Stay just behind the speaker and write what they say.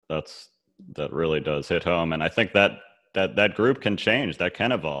that really does hit home. And I think that group can change, that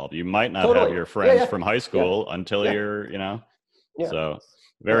can evolve. You might not have Totally. your friends Yeah. from high school until Yeah. you're, Yeah. so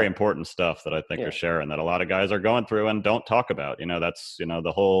very Yeah. important stuff that I think Yeah. you're sharing, that a lot of guys are going through and don't talk about. That's,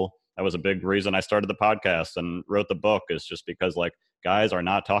 that was a big reason I started the podcast and wrote the book, is just because like guys are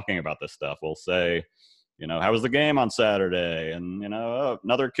not talking about this stuff. We'll say, how was the game on Saturday? And, oh,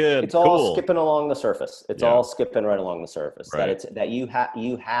 another kid. It's all cool. skipping along the surface. It's all skipping right along the surface. Right. That you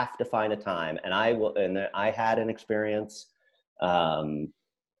have to find a time. And I had an experience,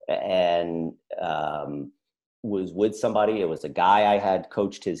 was with somebody. It was a guy I had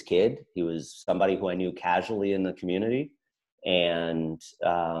coached his kid. He was somebody who I knew casually in the community. And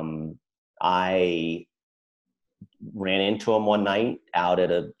I ran into him one night out at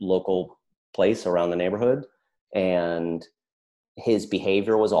a local place around the neighborhood, and his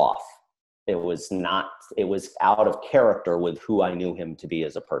behavior was off. It was out of character with who I knew him to be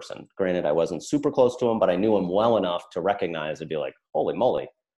as a person. Granted, I wasn't super close to him, but I knew him well enough to recognize and be like, holy moly,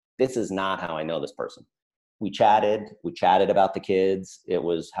 this is not how I know this person. We chatted about the kids. It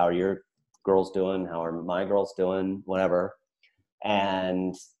was, how are your girls doing? How are my girls doing? Whatever.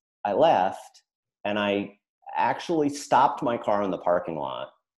 And I left, and I actually stopped my car in the parking lot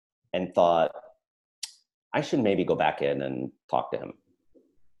and thought, I should maybe go back in and talk to him.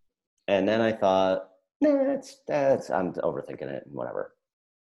 And then I thought, nah, I'm overthinking it, whatever.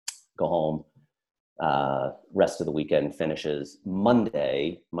 Go home. Rest of the weekend finishes.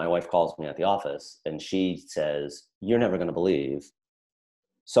 Monday, my wife calls me at the office, and she says, you're never going to believe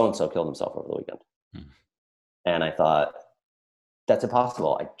so-and-so killed himself over the weekend. And I thought, that's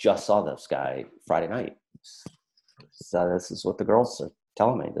impossible. I just saw this guy Friday night. So this is what the girls are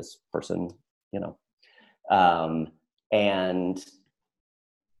telling me, this person, and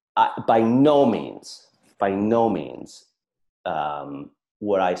by no means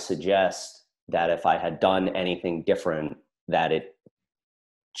would I suggest that if I had done anything different, that it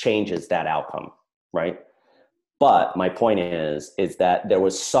changes that outcome, right? But my point is that there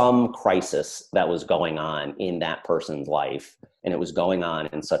was some crisis that was going on in that person's life, and it was going on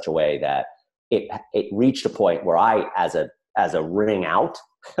in such a way that it reached a point where I, as a ring out,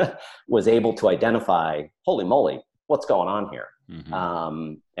 was able to identify, holy moly, what's going on here?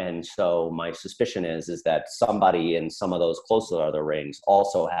 Mm-hmm. And so my suspicion is that somebody in some of those closer other rings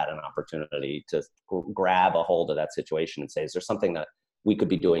also had an opportunity to grab a hold of that situation and say, is there something that we could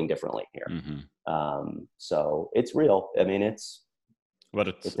be doing differently here? Mm-hmm. So it's real. I mean, it's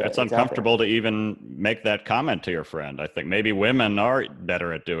uncomfortable to even make that comment to your friend. I think maybe women are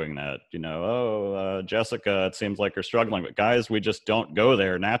better at doing that. Jessica, it seems like you're struggling, but guys, we just don't go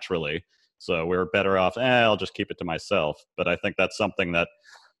there naturally. So we're better off, I'll just keep it to myself. But I think that's something that,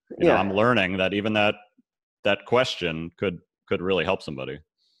 I'm learning, that even that question could really help somebody.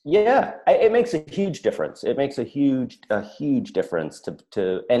 Yeah, it makes a huge difference. It makes a huge difference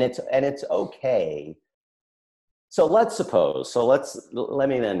and it's okay. So let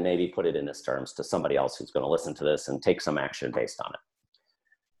me then maybe put it in this terms to somebody else who's going to listen to this and take some action based on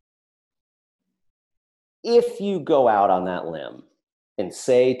it. If you go out on that limb and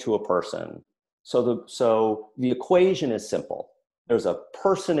say to a person, so the equation is simple. There's a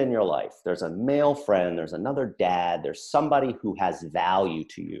person in your life, there's a male friend, there's another dad, there's somebody who has value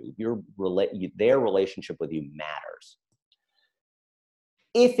to you. Their relationship with you matters.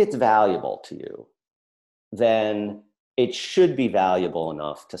 If it's valuable to you, then it should be valuable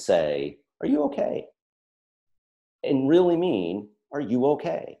enough to say, are you okay? And really mean, are you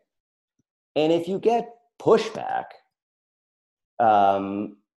okay? And if you get pushback,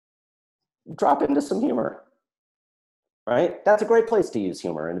 drop into some humor, right? That's a great place to use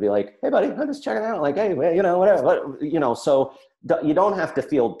humor and to be like, hey buddy, I'm just checking out, like, hey, whatever, so you don't have to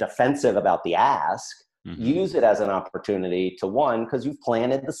feel defensive about the ask. Mm-hmm. Use it as an opportunity to, one, because you've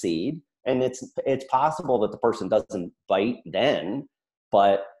planted the seed, and it's possible that the person doesn't bite then,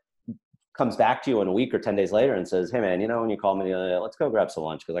 but comes back to you in a week or 10 days later and says, hey man, when you called me, let's go grab some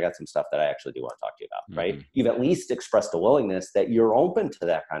lunch because I got some stuff that I actually do want to talk to you about, mm-hmm. right? You've at least expressed a willingness that you're open to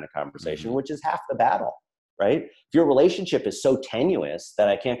that kind of conversation, mm-hmm. which is half the battle, right? If your relationship is so tenuous that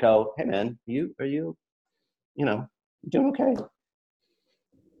I can't go, hey man, are you doing okay?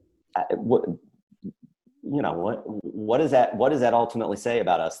 What does that ultimately say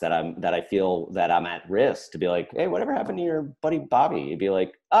about us, that I feel that I'm at risk to be like, hey, whatever happened to your buddy Bobby? You'd be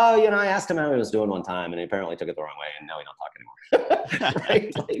like, oh, I asked him how he was doing one time and he apparently took it the wrong way and now we don't talk anymore.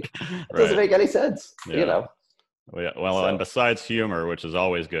 Right? Like, it doesn't make any sense, Well, so. And besides humor, which is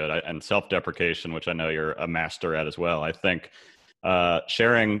always good, and self-deprecation, which I know you're a master at as well, I think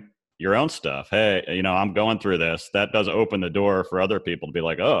sharing your own stuff. Hey, I'm going through this. That does open the door for other people to be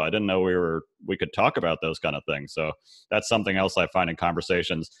like, oh, I didn't know we could talk about those kind of things. So that's something else I find in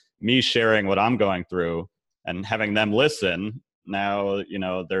conversations, me sharing what I'm going through and having them listen. Now,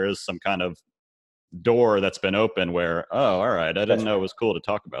 there is some kind of door that's been open where, oh, all right, I didn't know it was cool to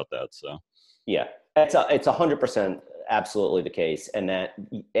talk about that. So yeah, it's 100% absolutely the case.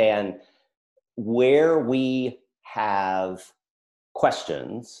 And where we have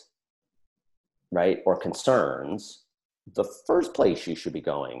questions, right, or concerns, the first place you should be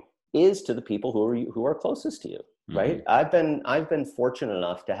going is to the people who are closest to you, right? Mm-hmm. I've been fortunate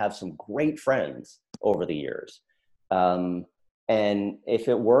enough to have some great friends over the years. And if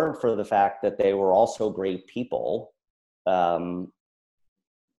it weren't for the fact that they were also great people, my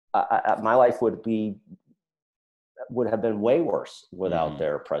life would have been way worse without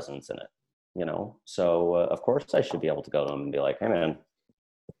their presence in it, So of course I should be able to go to them and be like, hey man,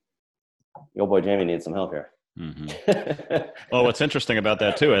 your boy Jamie needs some help here. Mm-hmm. Well, what's interesting about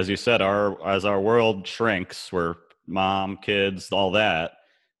that too, as you said, as our world shrinks, we're mom, kids, all that,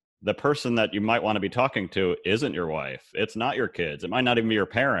 the person that you might want to be talking to isn't your wife. It's not your kids. It might not even be your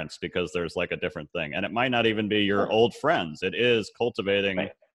parents, because there's like a different thing. And it might not even be your old friends. It is cultivating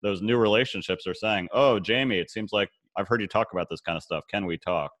those new relationships, or saying, oh, Jamie, it seems like I've heard you talk about this kind of stuff. Can we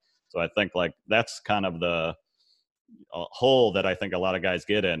talk? So I think like that's kind of the hole that I think a lot of guys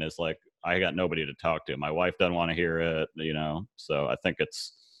get in, is like, I got nobody to talk to. My wife doesn't want to hear it, So I think it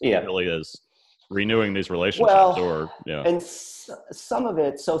really is renewing these relationships, and some of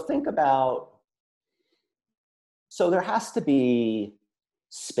it. So think about, so there has to be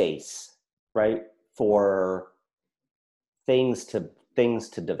space, right, for things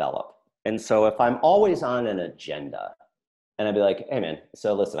to develop. And so if I'm always on an agenda, and I'd be like, hey man,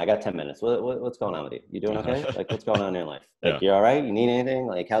 so listen, I got 10 minutes. What's going on with you? You doing okay? Like, what's going on in your life? Like, you all right? You need anything?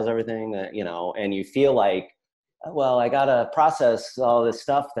 Like, how's everything? And you feel like, well, I got to process all this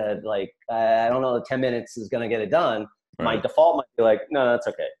stuff that, like, I don't know, 10 minutes is going to get it done. Right. My default might be like, no, that's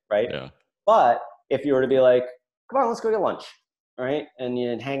okay. Right. Yeah. But if you were to be like, come on, let's go get lunch. Right. And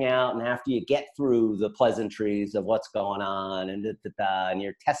you'd hang out, and after you get through the pleasantries of what's going on and and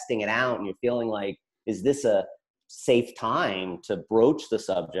you're testing it out, and you're feeling like, is this a safe time to broach the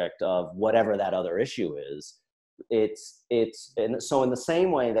subject of whatever that other issue is? And so in the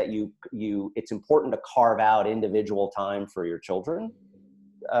same way that it's important to carve out individual time for your children,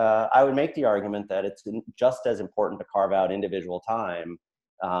 I would make the argument that it's just as important to carve out individual time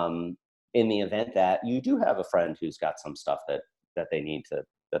in the event that you do have a friend who's got some stuff that they need to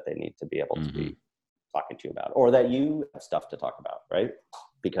be able to be talking to you about, or that you have stuff to talk about, right?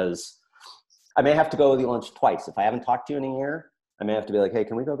 Because I may have to go with you lunch twice. If I haven't talked to you in a year, I may have to be like, hey,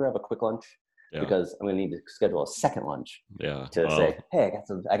 can we go grab a quick lunch? Yeah. Because I'm going to need to schedule a second lunch to say, hey,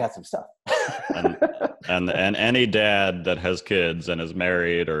 I got some stuff. and any dad that has kids and is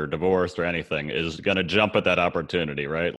married or divorced or anything is going to jump at that opportunity, right?